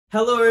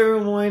Hello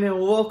everyone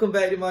and welcome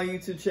back to my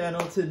YouTube channel.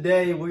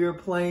 Today we are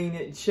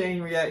playing Chain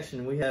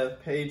Reaction. We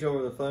have Paige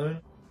over the phone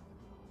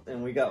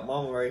and we got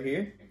Mama right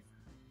here,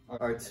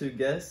 our two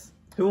guests.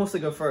 Who wants to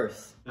go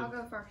first? I'll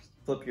go first.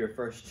 Flip your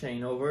first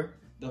chain over.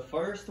 The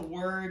first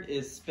word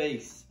is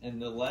space and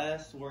the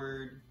last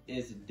word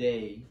is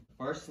day.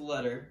 First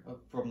letter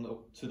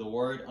to the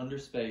word under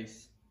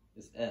space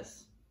is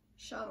S.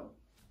 Shuttle.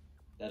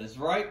 That is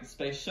right,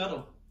 space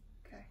shuttle.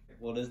 Okay.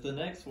 What is the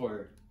next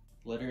word?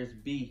 Letter is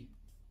B.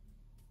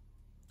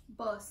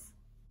 Bus.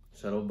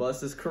 Shuttle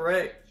bus is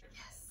correct.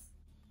 Yes.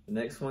 The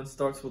next one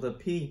starts with a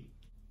P.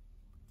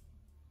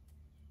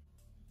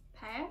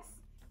 Pass.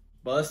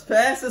 Bus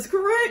pass is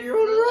correct. You're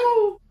on a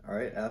roll. All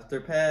right,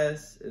 after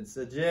pass, it's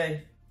a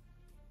J.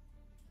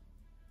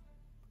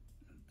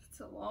 It's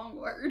a long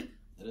word.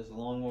 It is a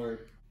long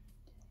word.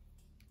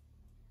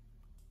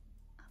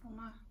 I don't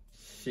know.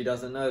 She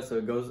doesn't know, so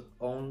it goes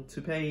on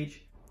to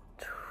Paige.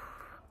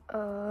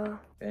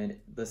 And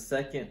the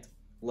second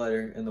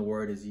letter in the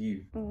word is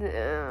U. Can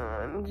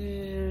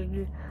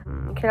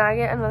I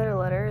get another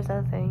letter? Is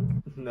that a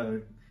thing?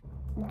 No.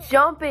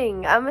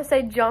 Jumping. I'm gonna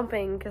say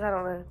jumping because I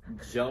don't know.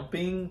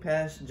 Jumping,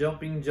 past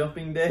jumping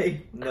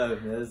day? No,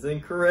 that is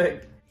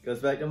incorrect.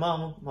 Goes back to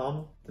Mama.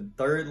 Mama. The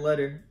third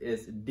letter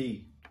is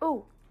D.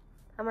 Oh,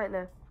 I might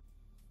know.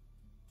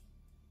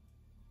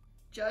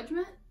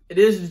 Judgment? It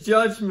is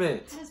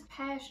judgment. Has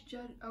past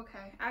judge.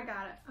 Okay, I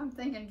got it. I'm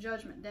thinking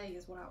Judgment Day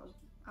is what I was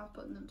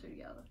putting them two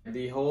together.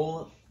 The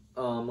whole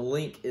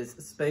link is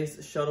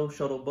space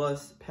shuttle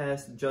bus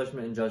past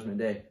judgment and judgment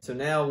day. So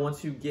now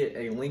once you get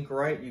a link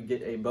right, you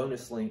get a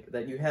bonus link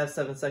that you have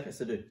 7 seconds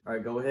to do. All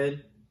right, go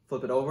ahead,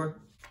 flip it over.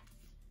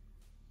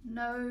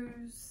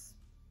 Nose.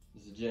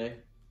 This is J.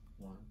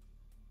 1,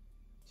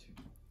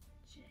 2,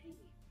 J.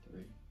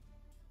 3,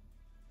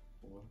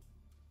 4,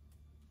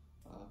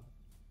 5,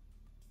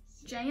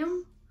 6.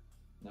 Jam.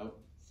 Nope.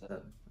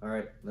 7. All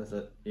right, that's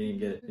it. You didn't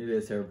get it. You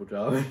did a terrible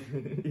job.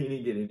 You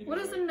didn't get it. What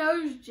is a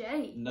nose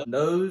J?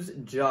 Nose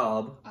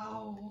job.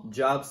 Oh.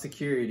 Job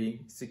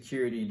security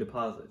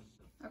deposit.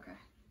 Okay.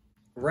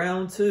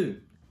 Round 2.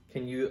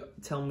 Can you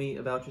tell me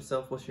about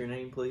yourself? What's your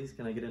name, please?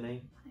 Can I get a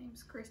name? My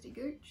name's Christy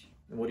Gooch.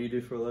 And what do you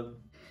do for a living?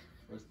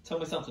 Tell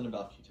me something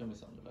about you. Tell me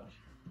something about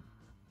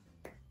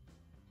you.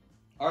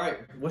 All right.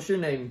 What's your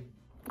name?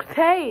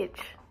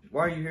 Paige.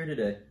 Why are you here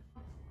today?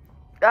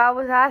 I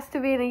was asked to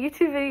be in a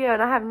YouTube video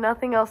and I have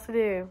nothing else to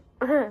do.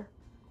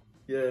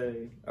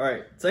 Yay. All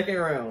right. Second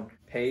round.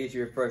 Paige,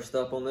 you're first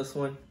up on this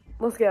one.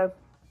 Let's go.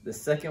 The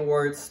second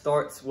word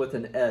starts with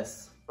an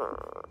S.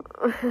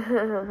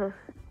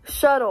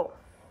 Shuttle.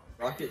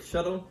 Rocket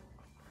shuttle?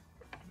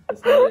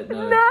 That's not it,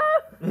 no.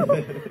 No.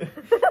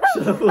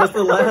 Shuttle was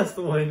the last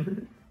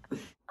one.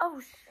 Oh,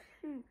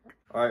 shoot.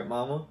 All right,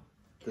 Mama.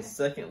 The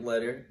second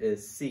letter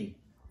is C.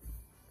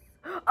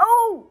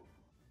 Oh!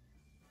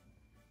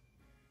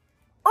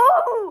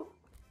 Oh!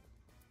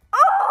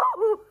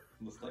 Oh!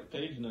 Looks like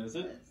Paige knows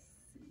it.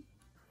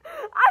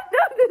 I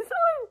know this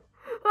one!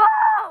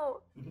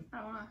 Wow! I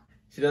don't know.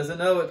 She doesn't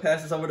know it.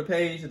 Passes over to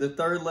Paige. The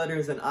third letter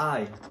is an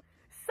I.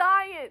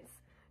 Science!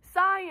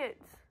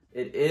 Science!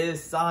 It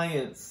is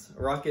science.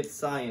 Rocket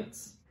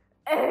science.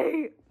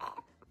 A.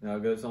 Now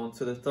it goes on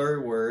to the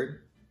third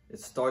word. It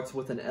starts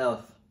with an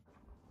F.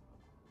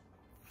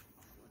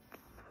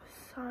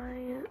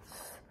 Science.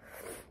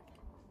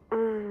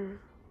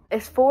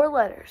 It's 4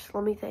 letters.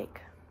 Let me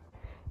think.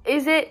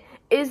 Is it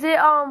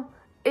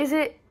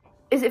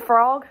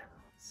frog?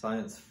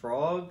 Science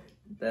frog?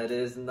 That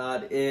is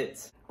not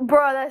it.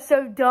 Bro, that's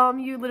so dumb.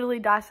 You literally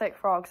dissect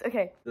frogs.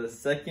 Okay. The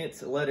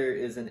second letter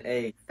is an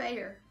A.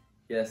 Fair.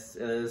 Yes,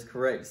 it is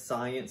correct.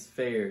 Science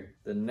fair.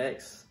 The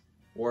next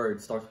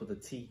word starts with a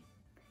T.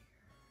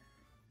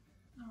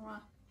 I don't know.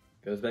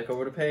 Goes back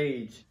over to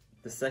Paige.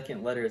 The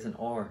second letter is an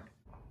R.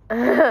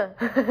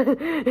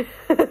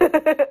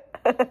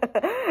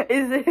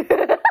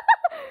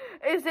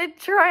 Is it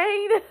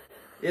train?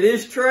 It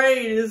is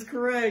trade. It is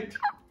correct.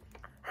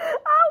 I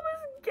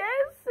was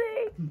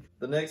guessing.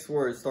 The next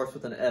word starts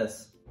with an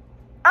S.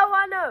 Oh,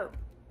 I know.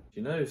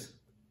 She knows.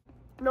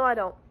 No, I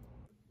don't.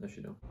 No,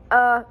 she don't.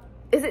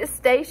 Is it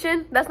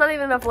station? That's not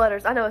even enough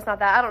letters. I know it's not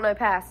that. I don't know.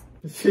 Pass.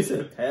 She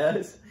said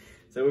pass.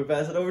 So we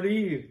pass it over to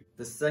you.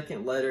 The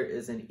second letter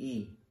is an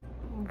E.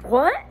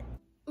 What?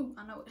 Ooh,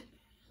 I know it.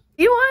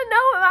 You want to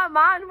know what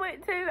my mind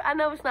went to? I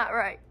know it's not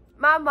right.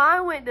 My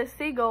mind went to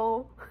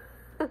seagull.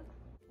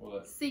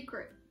 What?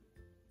 Secret.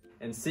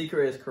 And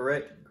secret is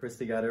correct.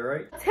 Christy got it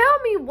right. Tell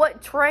me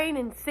what train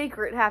and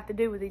secret have to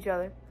do with each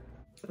other.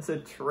 I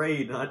said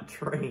trade, not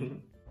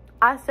train.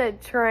 I said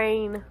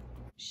train.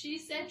 She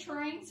said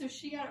train, so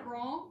she got it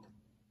wrong.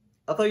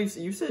 I thought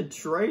you said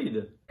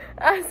trade.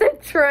 I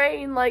said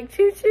train, like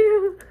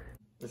choo-choo.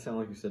 That sounded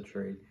like you said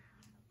trade.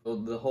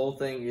 Well, the whole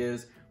thing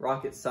is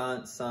rocket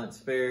science, science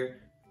fair,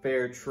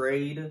 fair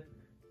trade,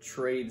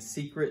 trade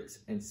secret,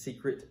 and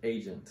secret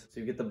agent. So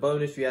you get the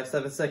bonus. You have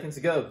 7 seconds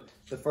to go.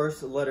 The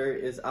first letter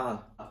is I.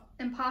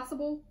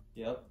 Impossible.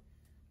 Yep.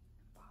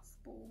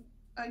 Impossible.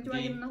 Do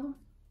I get another one?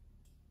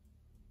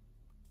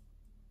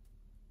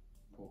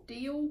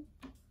 Steel.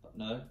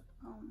 No.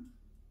 Don't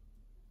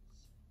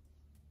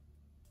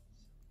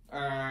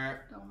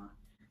know.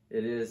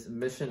 It is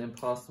Mission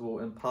Impossible,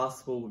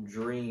 Impossible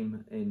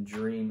Dream, and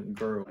Dream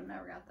Girl. I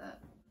never got that.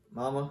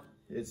 Mama,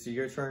 it's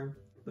your turn.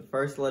 The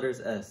first letter is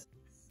S.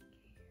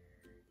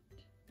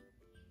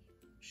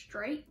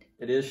 Straight.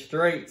 It is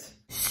straight.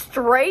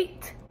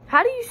 Straight?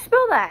 How do you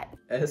spell that?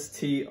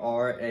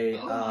 STRAIGHT.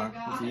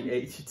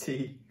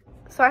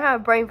 So I have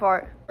a brain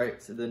fart.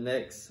 Alright, so the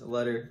next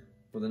letter,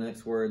 or the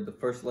next word, the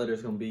first letter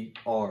is going to be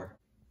R.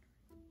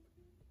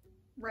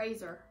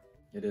 Razor.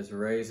 It is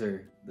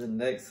razor. The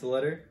next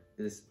letter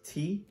is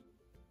T.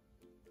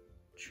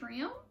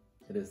 Trim.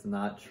 It is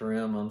not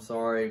trim. I'm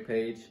sorry,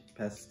 Paige.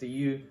 Passes to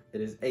you.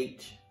 It is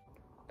H.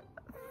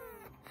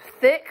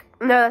 Thick?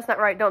 No, that's not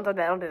right. Don't do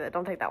that. Don't do that.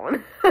 Don't take that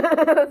one.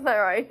 That's not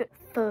right.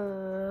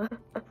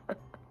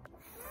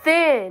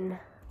 Thin.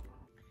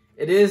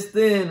 It is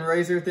thin.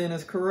 Razor thin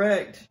is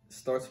correct.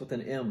 Starts with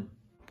an M.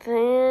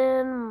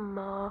 Thin.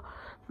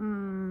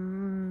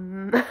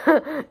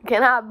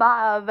 Can I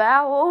buy a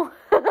vowel?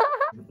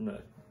 No,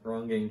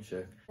 wrong game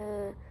show.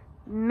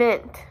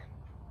 Mint.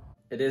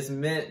 It is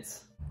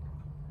mint.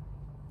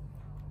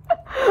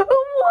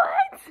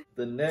 What?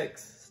 The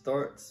next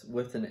starts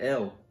with an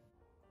L.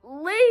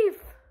 Leaf.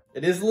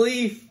 It is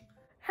leaf.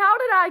 How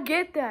did I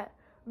get that?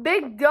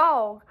 Big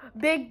dog.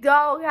 Big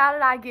dog. How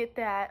did I get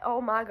that?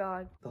 Oh my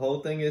God. The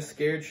whole thing is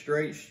scared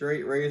straight,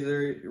 straight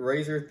razor,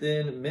 razor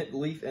thin, mint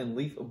leaf, and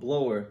leaf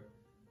blower.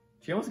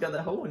 She almost got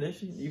that whole one, didn't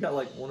she? You got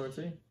like 1 or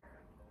 2.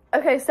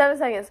 Okay, 7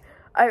 seconds.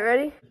 All right,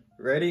 ready?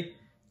 Ready,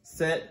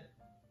 set,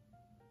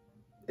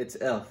 it's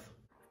F.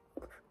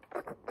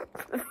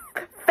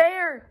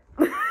 Fair.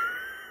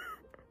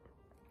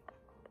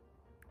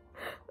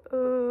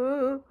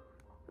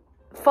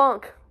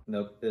 Funk.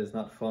 Nope, it is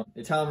not fun.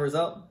 Your timer's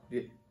up.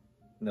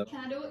 Nope.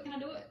 Can I do it? Can I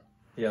do it?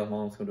 Yeah,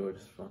 Mom's gonna do it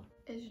just for fun.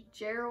 Is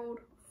Gerald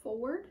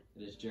Ford?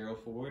 It is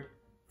Gerald Ford.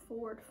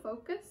 Ford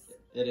Focus?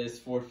 It is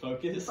Ford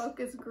Focus.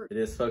 Focus Group. It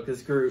is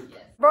Focus Group.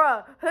 Yes.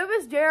 Bruh, who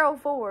is Gerald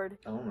Ford?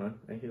 I don't know.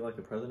 Ain't he like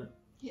the president?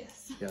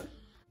 Yes. Yeah.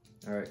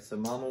 All right, so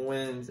Mama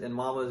wins, and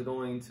Mama is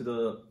going to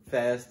the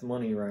fast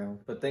money round.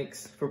 But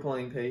thanks for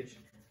playing, Paige.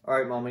 All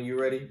right, Mama, you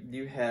ready?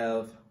 You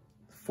have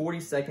 40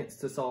 seconds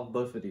to solve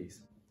both of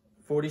these.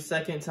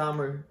 40-second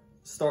timer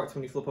starts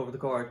when you flip over the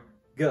card.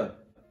 Go.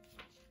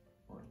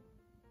 1,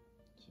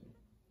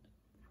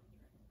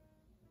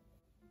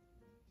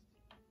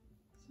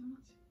 2.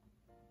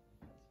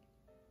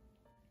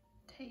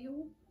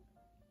 Tail.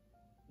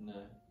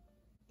 No.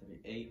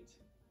 38,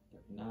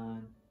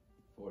 39,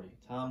 40.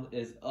 Time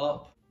is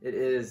up. It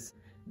is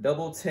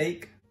double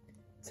take,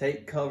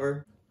 take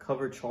cover,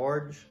 cover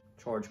charge,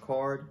 charge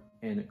card,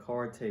 and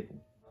card table.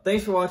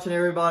 Thanks for watching,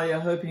 everybody. I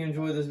hope you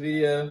enjoyed this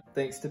video.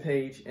 Thanks to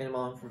Paige and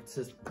Mom for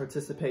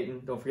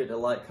participating. Don't forget to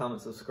like,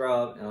 comment,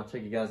 subscribe, and I'll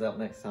check you guys out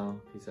next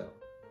time. Peace out.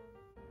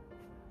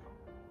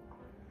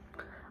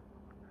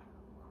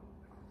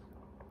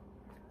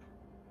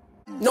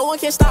 No one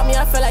can stop me,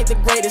 I feel like the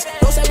greatest.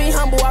 Don't say be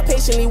humble, I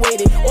patiently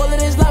waited. All of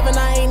this love and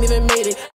I ain't even made it.